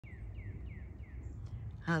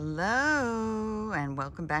Hello and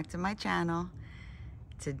welcome back to my channel.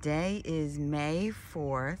 Today is May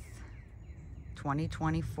 4th,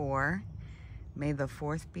 2024. May the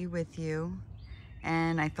 4th be with you.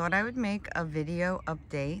 And I thought I would make a video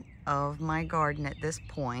update of my garden at this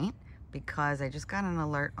point because I just got an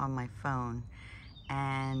alert on my phone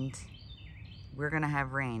and we're gonna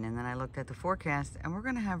have rain. And then I looked at the forecast and we're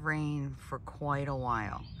gonna have rain for quite a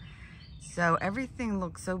while. So everything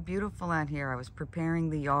looks so beautiful out here. I was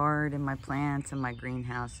preparing the yard and my plants and my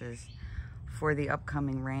greenhouses for the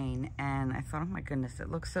upcoming rain. And I thought, oh my goodness,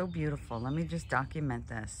 it looks so beautiful. Let me just document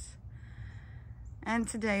this. And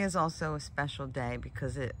today is also a special day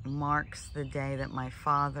because it marks the day that my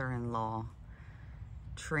father-in-law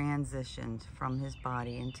transitioned from his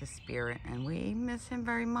body into spirit. And we miss him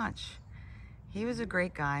very much. He was a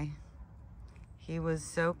great guy. He was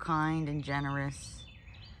so kind and generous.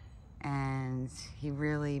 And he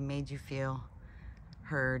really made you feel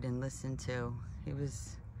heard and listened to. He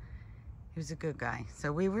was a good guy.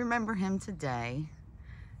 So we remember him today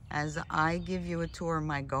as I give you a tour of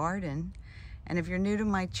my garden. And if you're new to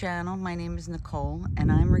my channel, my name is Nicole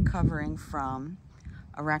and I'm recovering from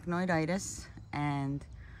arachnoiditis and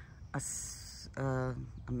a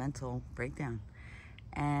mental breakdown.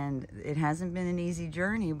 And it hasn't been an easy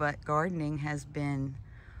journey, but gardening has been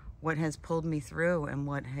what has pulled me through and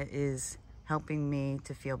what is helping me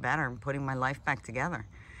to feel better and putting my life back together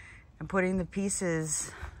and putting the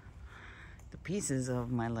pieces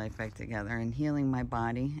of my life back together and healing my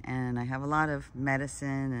body. And I have a lot of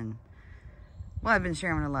medicine and, well, I've been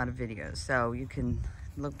sharing a lot of videos. So you can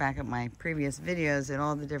look back at my previous videos at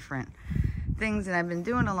all the different things that I've been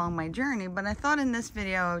doing along my journey. But I thought in this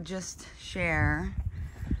video, I would just share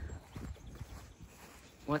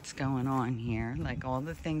what's going on here, like all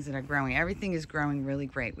the things that are growing. Everything is growing really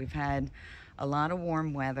great. We've had a lot of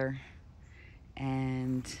warm weather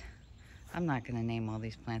and I'm not going to name all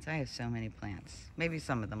these plants. I have so many plants. Maybe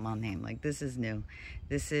some of them I'll name. Like this is new.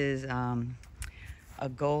 This is a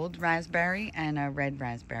gold raspberry and a red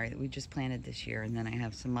raspberry that we just planted this year. And then I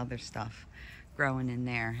have some other stuff growing in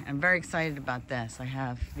there. I'm very excited about this. I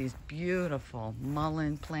have these beautiful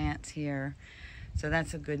mullein plants here. So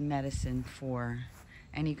that's a good medicine for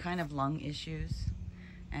any kind of lung issues.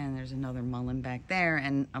 And there's another mullein back there,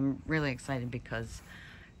 and I'm really excited because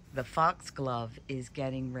the foxglove is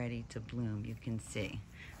getting ready to bloom, you can see.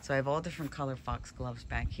 So I have all different color foxgloves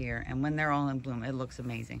back here, and when they're all in bloom, it looks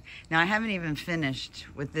amazing. Now I haven't even finished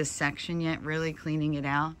with this section yet, really cleaning it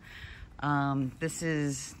out.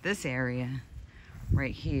 This area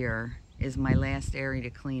right here is my last area to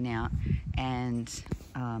clean out and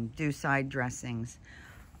do side dressings.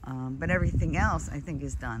 But everything else I think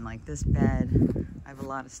is done. Like this bed, I have a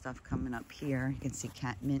lot of stuff coming up here. You can see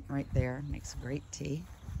catmint right there, makes great tea.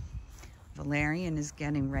 Valerian is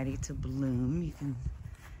getting ready to bloom. You can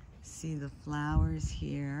see the flowers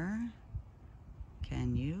here.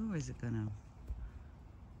 Can you? Or is it gonna?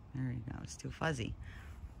 There you go, it's too fuzzy.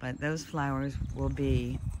 But those flowers will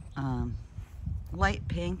be light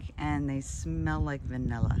pink and they smell like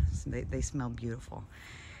vanilla. So they smell beautiful.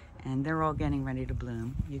 And they're all getting ready to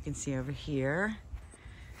bloom. You can see over here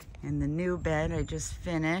in the new bed I just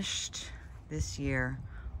finished this year,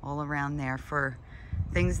 all around there for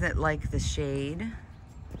things that like the shade.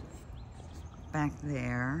 Back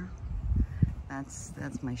there,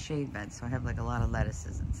 that's my shade bed. So I have like a lot of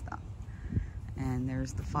lettuces and stuff. And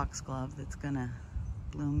there's the foxglove that's gonna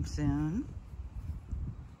bloom soon.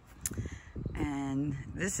 And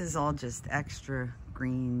this is all just extra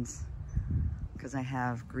greens, because I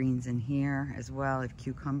have greens in here as well. I have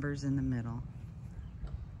cucumbers in the middle.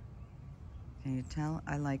 Can you tell?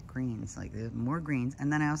 I like greens, like there's more greens.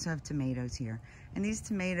 And then I also have tomatoes here. And these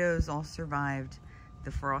tomatoes all survived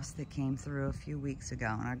the frost that came through a few weeks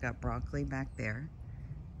ago. And I got broccoli back there.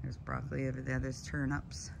 There's broccoli over there, there's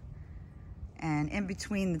turnips. And in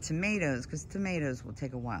between the tomatoes, because tomatoes will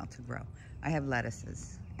take a while to grow, I have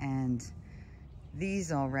lettuces. And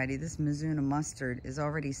these already, this Mizuna mustard is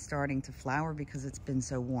already starting to flower because it's been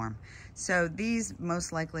so warm. So these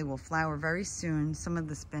most likely will flower very soon. Some of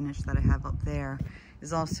the spinach that I have up there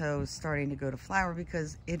is also starting to go to flower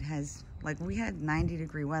because it has, like we had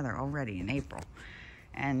 90-degree weather already in April.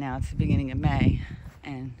 And now it's the beginning of May.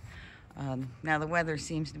 And now the weather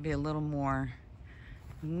seems to be a little more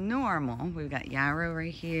normal. We've got yarrow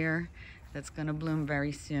right here that's gonna bloom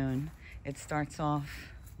very soon. It starts off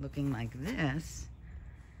looking like this,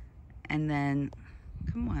 and then,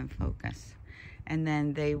 come on, focus. And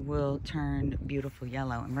then they will turn beautiful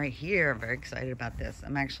yellow. And right here, I'm very excited about this.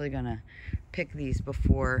 I'm actually gonna pick these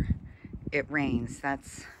before it rains.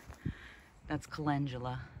 That's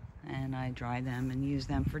calendula. and I dry them and use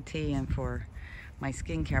them for tea and for my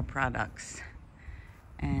skincare products.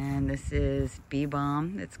 And this is bee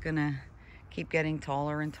balm. It's gonna keep getting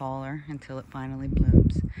taller and taller until it finally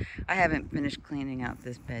blooms. I haven't finished cleaning out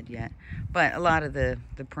this bed yet, but a lot of the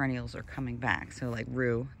perennials are coming back. So like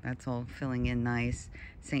rue, that's all filling in nice.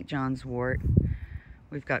 St. John's wort.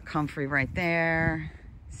 We've got comfrey right there.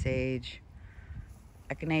 Sage,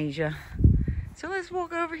 echinacea. So let's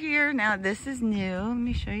walk over here. Now this is new. Let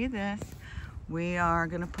me show you this. We are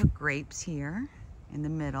gonna put grapes here in the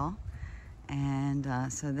middle.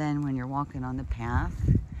 And so then when you're walking on the path,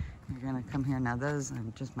 you're gonna come here. Now those are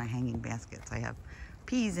just my hanging baskets. I have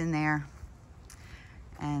peas in there.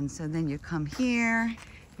 And so then you come here.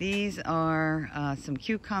 These are some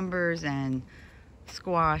cucumbers and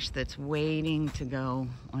squash that's waiting to go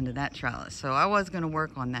onto that trellis. So I was gonna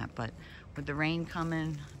work on that, but with the rain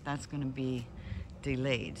coming, that's gonna be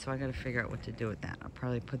delayed. So I gotta figure out what to do with that. I'll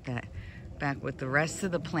probably put that back with the rest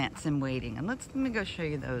of the plants in waiting. And let me go show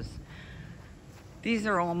you those. These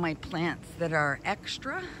are all my plants that are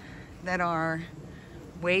extra, that are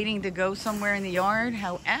waiting to go somewhere in the yard.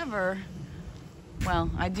 However,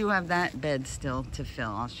 well, I do have that bed still to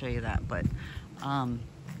fill. I'll show you that, but I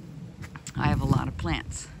have a lot of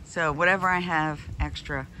plants. So whatever I have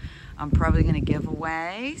extra, I'm probably gonna give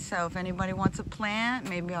away. So if anybody wants a plant,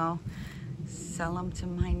 maybe I'll sell them to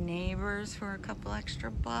my neighbors for a couple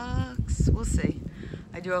extra bucks. We'll see.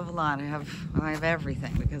 I do have a lot. I have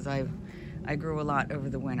everything because I grew a lot over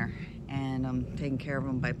the winter, and I'm taking care of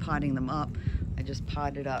them by potting them up. I just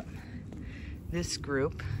potted up this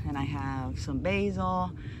group, and I have some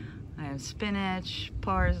basil, I have spinach,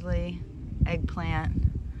 parsley, eggplant.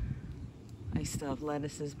 I still have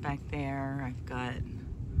lettuces back there. I've got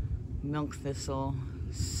milk thistle,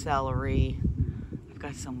 celery. I've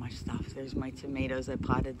got so much stuff. There's my tomatoes. I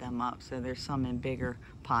potted them up, so there's some in bigger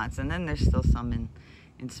pots, and then there's still some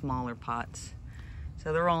in smaller pots.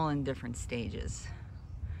 So they're all in different stages.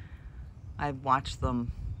 I've watched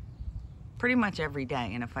them pretty much every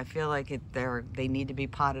day, and if I feel like they need to be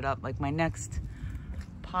potted up, like my next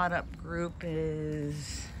pot up group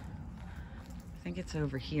is, I think it's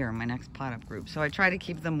over here, my next pot up group. So I try to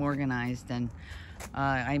keep them organized, and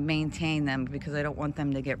I maintain them because I don't want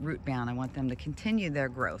them to get root bound. I want them to continue their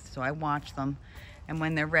growth. So I watch them, and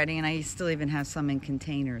when they're ready, and I still even have some in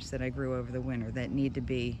containers that I grew over the winter that need to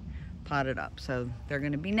be potted up. So they're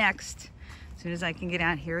gonna be next as soon as I can get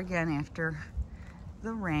out here again after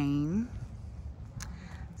the rain.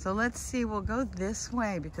 So let's see, we'll go this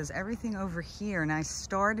way because everything over here, and I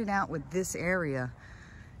started out with this area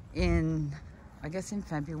I guess in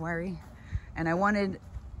February, and I wanted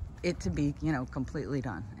it to be, you know, completely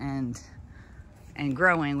done and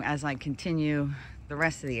growing as I continue the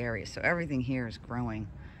rest of the area. So everything here is growing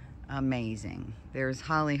amazing. There's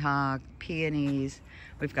hollyhock, peonies.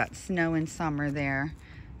 We've got snow in summer there,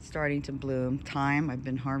 starting to bloom. Thyme, I've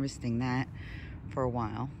been harvesting that for a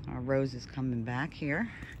while. Our rose is coming back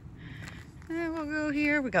here. And we'll go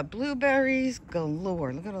here. We got blueberries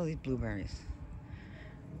galore. Look at all these blueberries.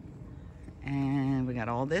 And we got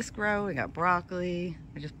all this grow. We got broccoli.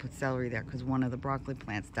 I just put celery there because one of the broccoli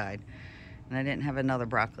plants died. And I didn't have another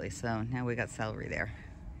broccoli, so now we got celery there.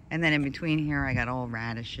 And then in between here, I got all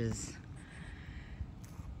radishes.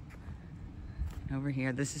 Over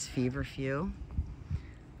here, this is feverfew.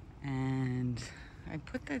 And I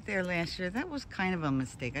put that there last year. That was kind of a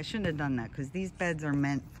mistake. I shouldn't have done that because these beds are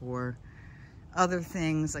meant for other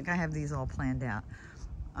things. Like I have these all planned out.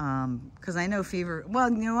 Because I know well,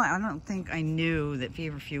 you know what? I don't think I knew that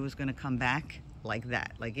feverfew was going to come back like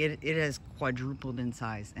that. Like it has quadrupled in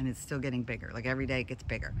size, and it's still getting bigger. Like every day it gets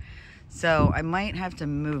bigger. So I might have to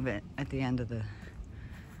move it at the end of the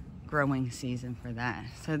growing season for that.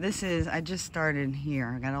 So this is, I just started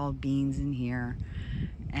here. I got all beans in here,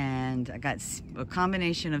 and I got a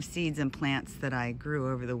combination of seeds and plants that I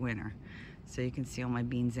grew over the winter. So you can see all my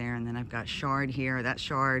beans there, and then I've got chard here. That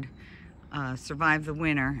chard survived the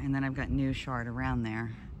winter, and then I've got new chard around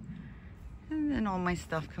there. And then all my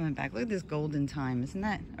stuff coming back. Look at this golden thyme, isn't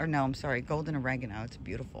that? Or no, I'm sorry, golden oregano. It's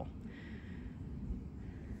beautiful.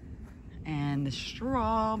 And the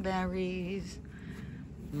strawberries.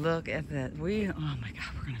 Look at that. Oh my God,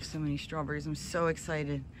 we're gonna have so many strawberries. I'm so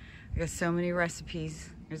excited. I got so many recipes.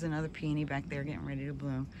 There's another peony back there getting ready to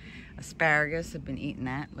bloom. Asparagus, I've been eating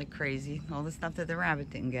that like crazy. All the stuff that the rabbit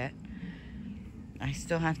didn't get. I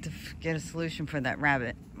still have to get a solution for that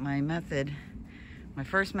rabbit. My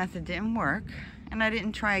first method didn't work, and I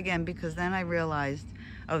didn't try again because then I realized,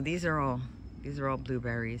 oh, these are all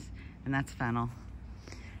blueberries, and that's fennel.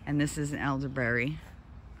 And this is an elderberry,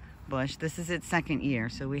 bush. This is its second year,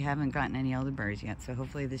 so we haven't gotten any elderberries yet, so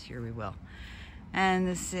hopefully this year we will. And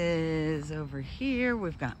this is over here.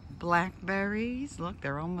 We've got blackberries. Look,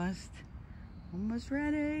 they're almost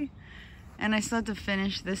ready. And I still have to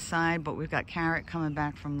finish this side, but we've got carrot coming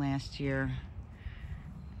back from last year.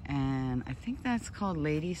 And I think that's called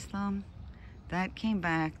lady's thumb. That came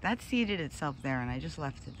back, that seeded itself there, and I just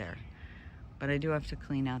left it there. But I do have to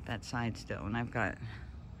clean out that side still, and I've got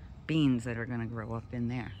beans that are gonna grow up in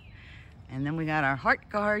there. And then we got our heart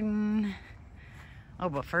garden. Oh,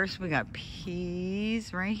 but first we got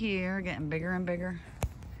peas right here, getting bigger and bigger.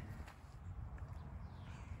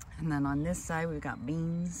 And then on this side, we've got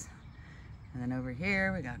beans. And then over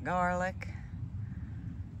here, we got garlic.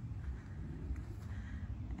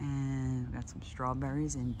 And we've got some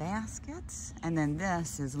strawberries in baskets. And then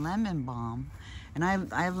this is lemon balm. And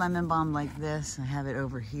I have lemon balm like this. I have it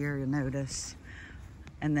over here, you'll notice.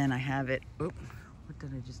 And then I have it, oop, what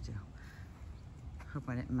did I just do? Hope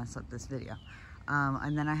I didn't mess up this video.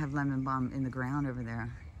 And then I have lemon balm in the ground over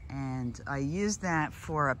there. And I use that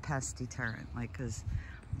for a pest deterrent, like, cause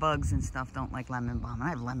bugs and stuff don't like lemon balm. And I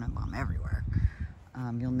have lemon balm everywhere,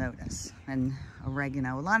 you'll notice. And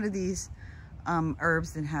oregano, a lot of these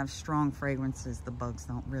herbs that have strong fragrances the bugs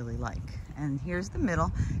don't really like. And here's the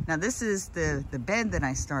middle. Now this is the bed that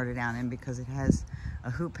I started out in because it has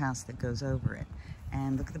a hoop house that goes over it.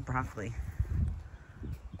 And look at the broccoli.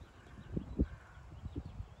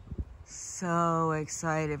 So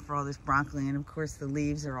excited for all this broccoli. And of course the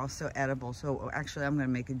leaves are also edible. So actually I'm gonna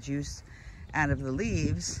make a juice out of the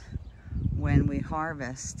leaves when we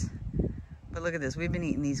harvest. But look at this, we've been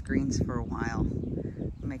eating these greens for a while.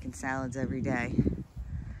 Making salads every day.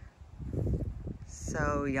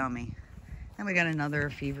 So yummy. And we got another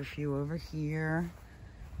feverfew over here.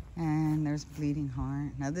 And there's bleeding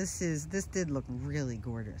heart. Now this did look really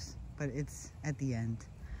gorgeous, but it's at the end.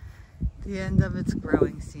 The end of its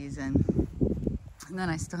growing season. And then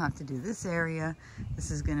I still have to do this area.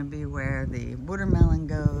 This is gonna be where the watermelon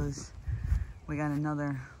goes. We got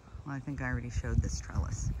another, well, I think I already showed this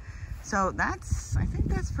trellis. So I think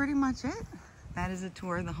that's pretty much it. That is a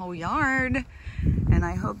tour of the whole yard, and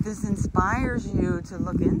I hope this inspires you to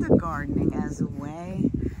look into gardening as a way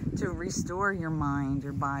to restore your mind,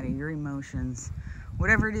 your body, your emotions,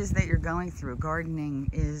 whatever it is that you're going through. Gardening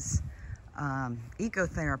is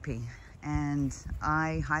ecotherapy, and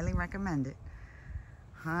I highly recommend it.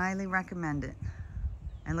 Highly recommend it.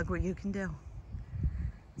 And look what you can do.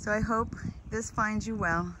 So I hope this finds you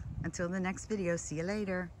well. Until the next video, see you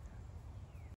later.